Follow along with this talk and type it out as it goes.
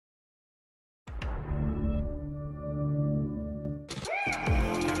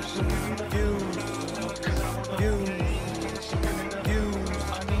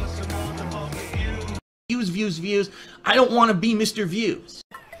views. I don't want to be Mr. Views.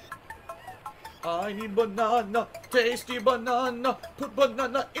 I need banana, tasty banana, put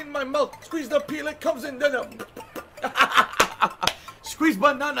banana in my mouth, squeeze the peel, it comes in, then squeeze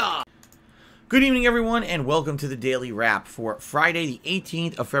banana. Good evening, everyone, and welcome to the Daily Wrap for Friday, the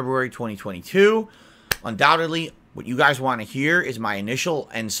 18th of February, 2022. Undoubtedly, what you guys want to hear is my initial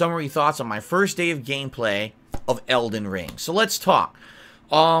and summary thoughts on my first day of gameplay of Elden Ring. So let's talk.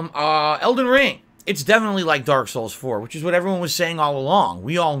 Elden Ring. It's definitely like Dark Souls 4, which is what everyone was saying all along.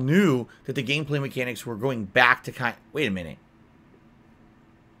 We all knew that the gameplay mechanics were going back to Wait a minute.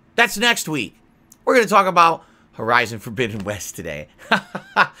 That's next week. We're going to talk about Horizon Forbidden West today.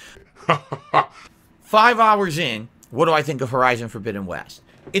 5 hours in, what do I think of Horizon Forbidden West?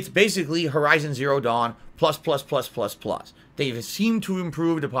 It's basically Horizon Zero Dawn plus. They've seemed to have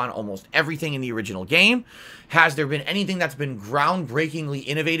improved upon almost everything in the original game. Has there been anything that's been groundbreakingly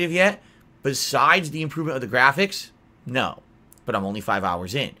innovative yet? Besides the improvement of the graphics? No. But I'm only 5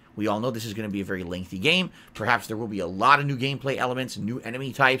 hours in. We all know this is going to be a very lengthy game. Perhaps there will be a lot of new gameplay elements, new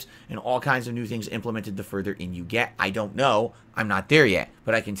enemy types, and all kinds of new things implemented the further in you get. I don't know. I'm not there yet.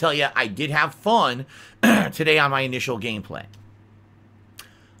 But I can tell you, I did have fun today on my initial gameplay.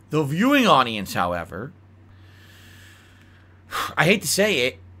 The viewing audience, however, I hate to say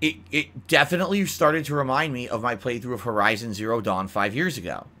it, it definitely started to remind me of my playthrough of Horizon Zero Dawn 5 years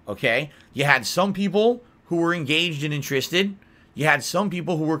ago, okay? You had some people who were engaged and interested. You had some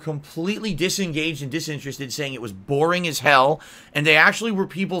people who were completely disengaged and disinterested, saying it was boring as hell. And they actually were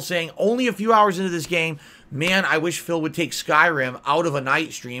people saying, only a few hours into this game, man, I wish Phil would take Skyrim out of a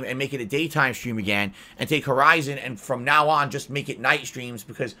night stream and make it a daytime stream again, and take Horizon and from now on just make it night streams,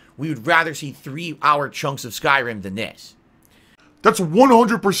 because we would rather see 3-hour chunks of Skyrim than this. That's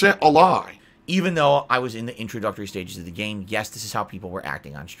 100% a lie. Even though I was in the introductory stages of the game, yes, this is how people were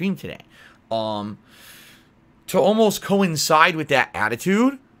acting on stream today. To almost coincide with that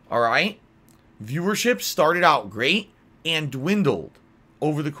attitude, all right, viewership started out great and dwindled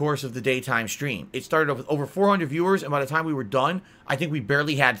over the course of the daytime stream. It started with over 400 viewers, and by the time we were done, I think we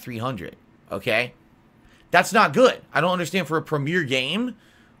barely had 300, okay? That's not good. I don't understand for a premiere game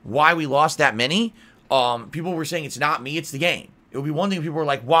why we lost that many. People were saying it's not me, it's the game. It would be one thing if people were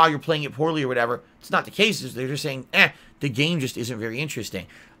like, wow, you're playing it poorly or whatever. It's not the case. They're just saying, the game just isn't very interesting.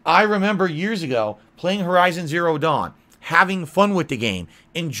 I remember years ago playing Horizon Zero Dawn, having fun with the game,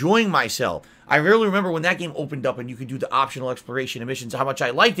 enjoying myself. I really remember when that game opened up and you could do the optional exploration and missions, how much I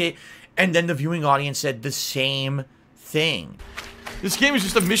liked it, and then the viewing audience said the same thing. This game is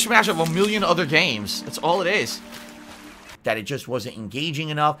just a mishmash of a million other games. That's all it is. That it just wasn't engaging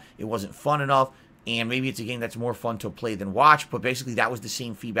enough, it wasn't fun enough, and maybe it's a game that's more fun to play than watch, but basically that was the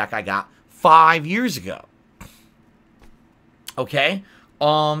same feedback I got 5 years ago. Okay?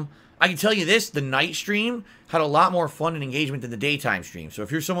 I can tell you this, the night stream had a lot more fun and engagement than the daytime stream. So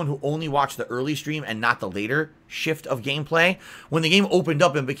if you're someone who only watched the early stream and not the later shift of gameplay, when the game opened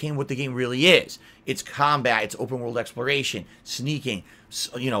up and became what the game really is, it's combat, it's open world exploration, sneaking,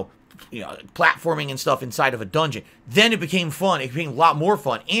 platforming and stuff inside of a dungeon. Then it became fun. It became a lot more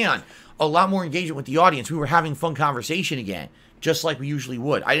fun and a lot more engagement with the audience. We were having fun conversation again, just like we usually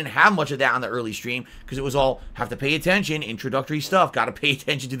would. I didn't have much of that on the early stream because it was all have to pay attention, introductory stuff, got to pay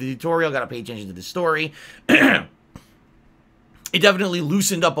attention to the tutorial, got to pay attention to the story. It definitely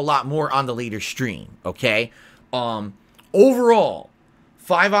loosened up a lot more on the later stream, okay? Overall,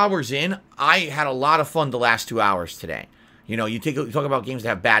 5 hours in, I had a lot of fun the last 2 hours today. You know, you talk about games that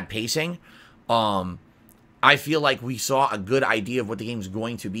have bad pacing. I feel like we saw a good idea of what the game's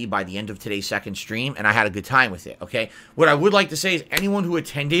going to be by the end of today's second stream, and I had a good time with it, okay? What I would like to say is anyone who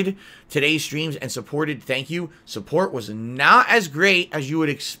attended today's streams and supported, thank you. Support was not as great as you would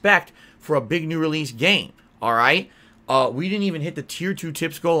expect for a big new release game, all right? We didn't even hit the tier 2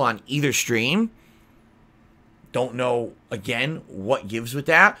 tips goal on either stream. Don't know, again, what gives with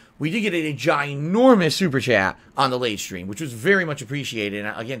that. We did get a ginormous super chat on the late stream, which was very much appreciated.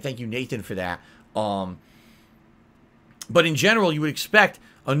 And again, thank you, Nathan, for that. But in general, you would expect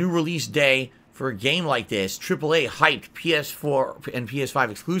a new release day for a game like this, AAA hyped PS4 and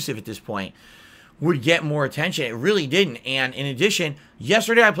PS5 exclusive at this point, would get more attention. It really didn't. And in addition,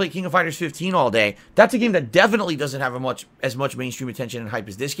 yesterday I played King of Fighters 15 all day. That's a game that definitely doesn't have as much mainstream attention and hype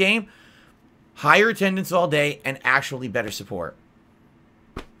as this game. Higher attendance all day and actually better support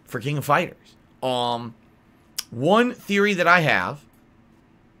for King of Fighters. One theory that I have,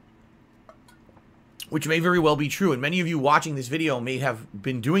 which may very well be true, and many of you watching this video may have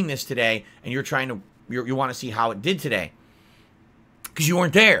been doing this today, and you're trying to, you want to see how it did today, because you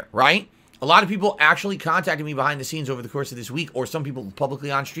weren't there, right? A lot of people actually contacted me behind the scenes over the course of this week, or some people publicly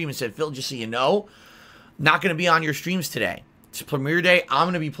on stream and said, Phil, just so you know, Not going to be on your streams today. It's premiere day. I'm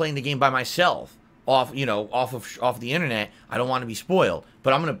going to be playing the game by myself off the internet. I don't want to be spoiled,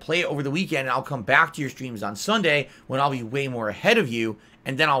 but I'm going to play it over the weekend, and I'll come back to your streams on Sunday when I'll be way more ahead of you,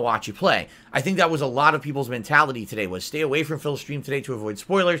 and then I'll watch you play. I think that was a lot of people's mentality today, was stay away from Phil's stream today to avoid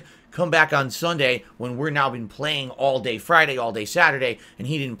spoilers, come back on Sunday when we're now been playing all day Friday, all day Saturday, and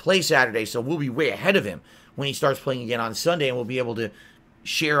he didn't play Saturday, so we'll be way ahead of him when he starts playing again on Sunday, and we'll be able to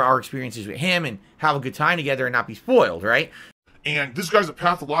share our experiences with him and have a good time together and not be spoiled, right? And this guy's a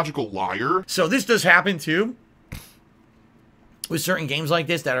pathological liar. So this does happen too with certain games like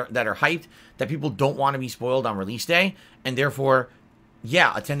this that are hyped, that people don't want to be spoiled on release day, and therefore,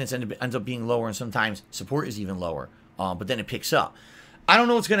 yeah, attendance ends up being lower, and sometimes support is even lower. But then it picks up. I don't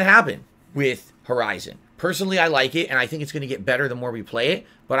know what's going to happen with Horizon. Personally, I like it, and I think it's going to get better the more we play it,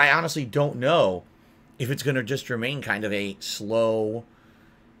 but I honestly don't know if it's going to just remain kind of a slow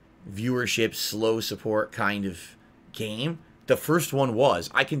viewership, slow support kind of game. The first one was.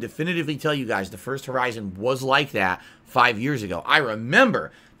 I can definitively tell you guys the first Horizon was like that 5 years ago. I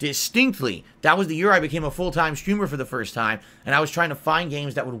remember distinctly, that was the year I became a full-time streamer for the first time, and I was trying to find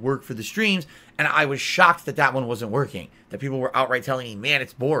games that would work for the streams, and I was shocked that that one wasn't working, that people were outright telling me, man,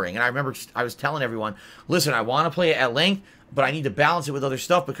 it's boring. And I remember I was telling everyone, listen, I want to play it at length, but I need to balance it with other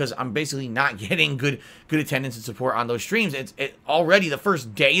stuff because I'm basically not getting good attendance and support on those streams. It already, the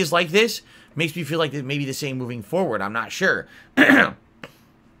first day is like this, makes me feel like it may be the same moving forward. I'm not sure.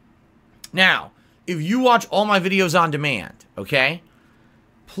 Now, if you watch all my videos on demand, okay,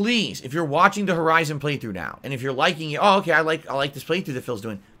 please, if you're watching the Horizon playthrough now, and if you're liking it, oh, okay, I like this playthrough that Phil's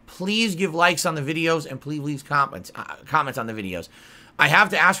doing, please give likes on the videos and please leave comments on the videos. I have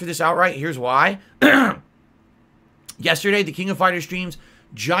to ask for this outright. Here's why. Yesterday, the King of Fighters streams,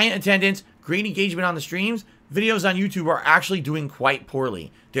 giant attendance, great engagement on the streams. Videos on YouTube are actually doing quite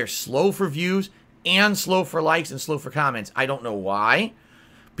poorly. They're slow for views and slow for likes and slow for comments. I don't know why.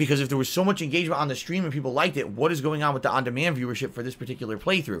 Because if there was so much engagement on the stream and people liked it, what is going on with the on-demand viewership for this particular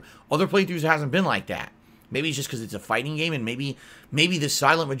playthrough? Other playthroughs hasn't been like that. Maybe it's just because it's a fighting game, and maybe the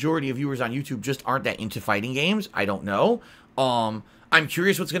silent majority of viewers on YouTube just aren't that into fighting games. I don't know. I'm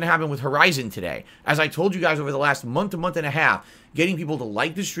curious what's going to happen with Horizon today. As I told you guys over the last month and a half, getting people to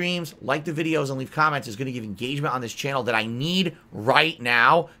like the streams, like the videos, and leave comments is going to give engagement on this channel that I need right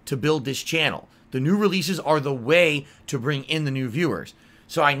now to build this channel. The new releases are the way to bring in the new viewers.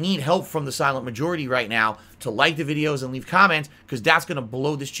 So I need help from the silent majority right now to like the videos and leave comments, because that's going to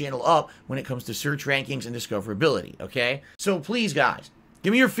blow this channel up when it comes to search rankings and discoverability, okay? So please, guys,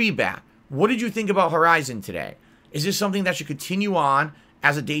 give me your feedback. What did you think about Horizon today? Is this something that should continue on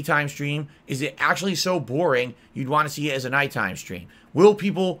as a daytime stream? Is it actually so boring you'd want to see it as a nighttime stream? Will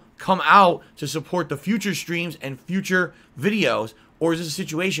people come out to support the future streams and future videos, or is this a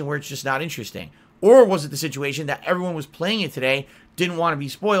situation where it's just not interesting? Or was it the situation that everyone was playing it today, didn't want to be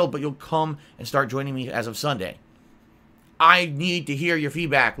spoiled, but you'll come and start joining me as of Sunday? I need to hear your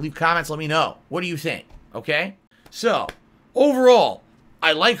feedback. Leave comments, let me know. What do you think? Okay? So, overall,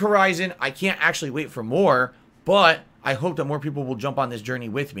 I like Horizon. I can't actually wait for more, but I hope that more people will jump on this journey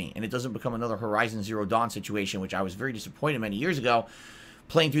with me, and it doesn't become another Horizon Zero Dawn situation, which I was very disappointed many years ago,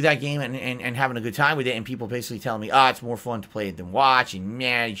 playing through that game and having a good time with it, and people basically telling me, it's more fun to play it than watch, and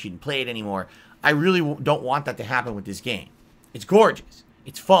man, you shouldn't play it anymore. I really don't want that to happen with this game. It's gorgeous.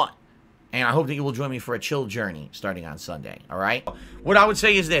 It's fun. And I hope that you will join me for a chill journey starting on Sunday, all right? What I would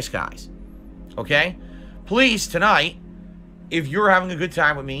say is this, guys, okay? Please, tonight, if you're having a good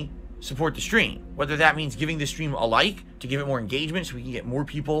time with me, support the stream. Whether that means giving the stream a like to give it more engagement so we can get more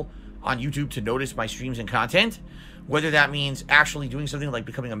people on YouTube to notice my streams and content. Whether that means actually doing something like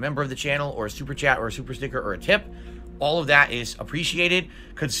becoming a member of the channel, or a super chat, or a super sticker, or a tip. All of that is appreciated,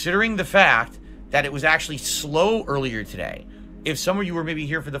 considering the fact that it was actually slow earlier today. If some of you were maybe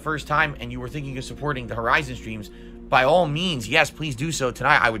here for the first time and you were thinking of supporting the Horizon streams, by all means, yes, please do so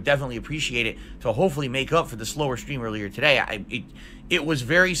tonight. I would definitely appreciate it to hopefully make up for the slower stream earlier today. It was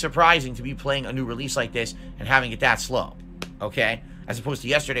very surprising to be playing a new release like this and having it that slow, okay? As opposed to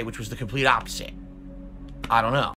yesterday, which was the complete opposite. I don't know.